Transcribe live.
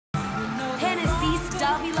East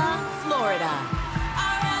Davila, Florida.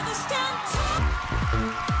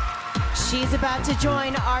 She's about to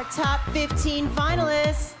join our top 15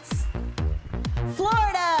 finalists.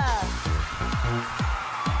 Florida!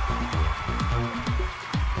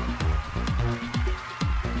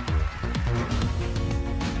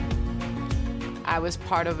 I was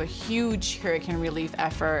part of a huge hurricane relief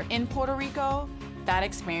effort in Puerto Rico. That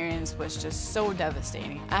experience was just so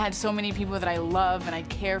devastating. I had so many people that I love and I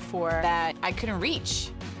care for that I couldn't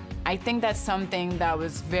reach. I think that's something that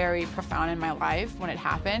was very profound in my life when it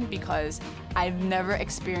happened, because I've never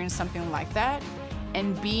experienced something like that.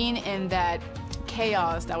 And being in that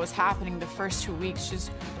chaos that was happening the first 2 weeks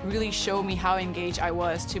just really showed me how engaged I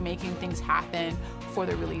was to making things happen for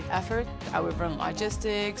the relief effort. I would run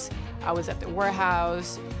logistics, I was at the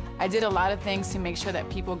warehouse. I did a lot of things to make sure that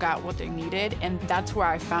people got what they needed, and that's where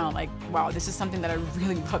I found, like, wow, this is something that I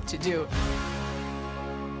really love to do.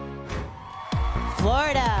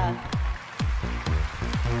 Florida.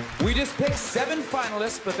 We just picked 7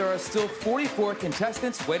 finalists, but there are still 44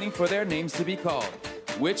 contestants waiting for their names to be called.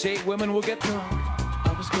 Which 8 women will get through?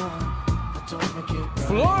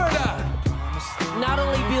 Florida! Not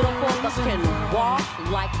only beautiful, but can walk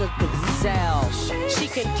like a gazelle. She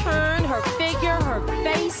can turn, her figure, her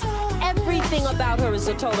face, everything about her is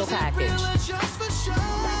a total package.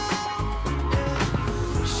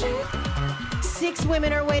 6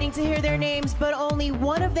 women are waiting to hear their names, but only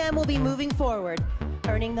one of them will be moving forward.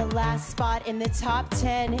 Earning the last spot in the top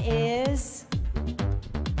 10 is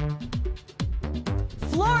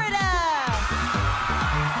Florida!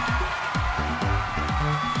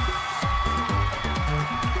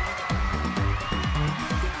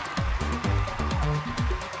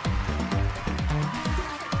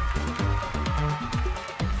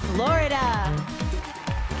 Florida!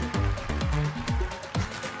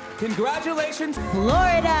 Congratulations,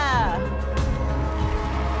 Florida!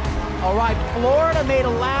 All right, Florida made a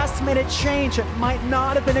last-minute change. It might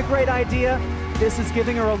not have been a great idea. This is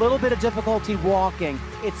giving her a little bit of difficulty walking.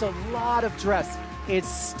 It's a lot of dress. It's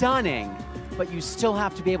stunning, but you still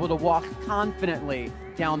have to be able to walk confidently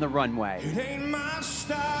down the runway. It ain't my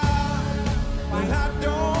style, but I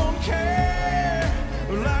don't care.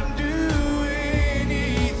 Well, I'd do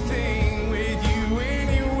anything with you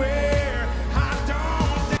anywhere. I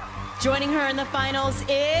don't. Joining her in the finals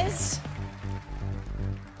is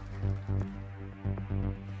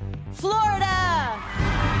Florida!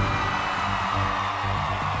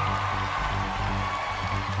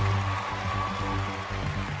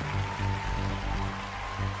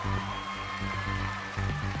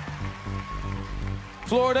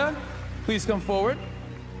 Florida, please come forward.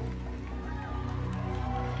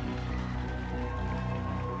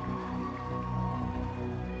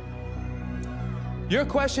 Your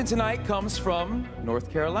question tonight comes from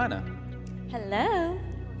North Carolina. Hello.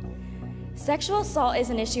 Sexual assault is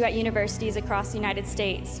an issue at universities across the United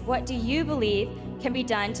States. What do you believe can be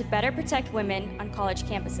done to better protect women on college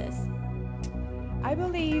campuses? I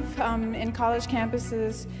believe in college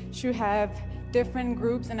campuses should have different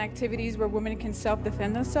groups and activities where women can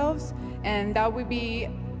self-defend themselves, and that would be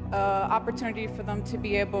an opportunity for them to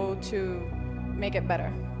be able to make it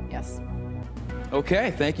better. Yes.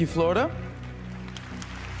 Okay, thank you, Florida.